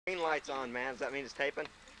Green light's on, man. Does that mean it's taping?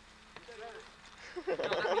 No,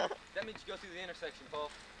 that means you go through the intersection, Paul.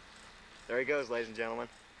 There he goes, ladies and gentlemen.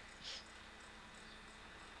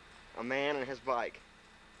 A man and his bike.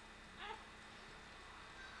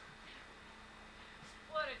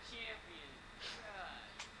 What a champion!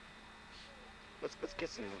 God. Let's get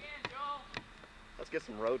some Again, Joel. let's get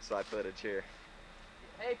some roadside footage here.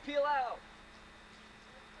 Hey, peel out!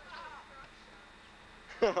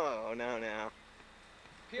 Oh no now.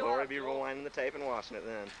 Peel We'll out, be Joel. rewinding the tape and washing it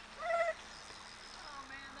then. Oh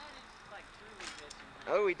man, that is like truly bitching.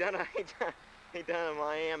 Oh, he done a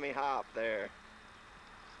Miami hop there.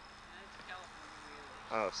 That's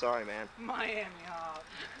California Oh, sorry, man. wheelie. Miami hop.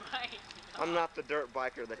 Miami hop. I'm not the dirt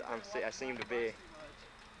biker that I seem to be.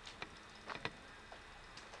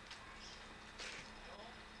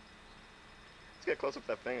 Let's get close up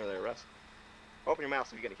that finger there, Russ. Open your mouth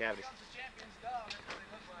so you get any cavities.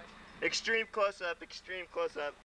 Extreme close up, extreme close up.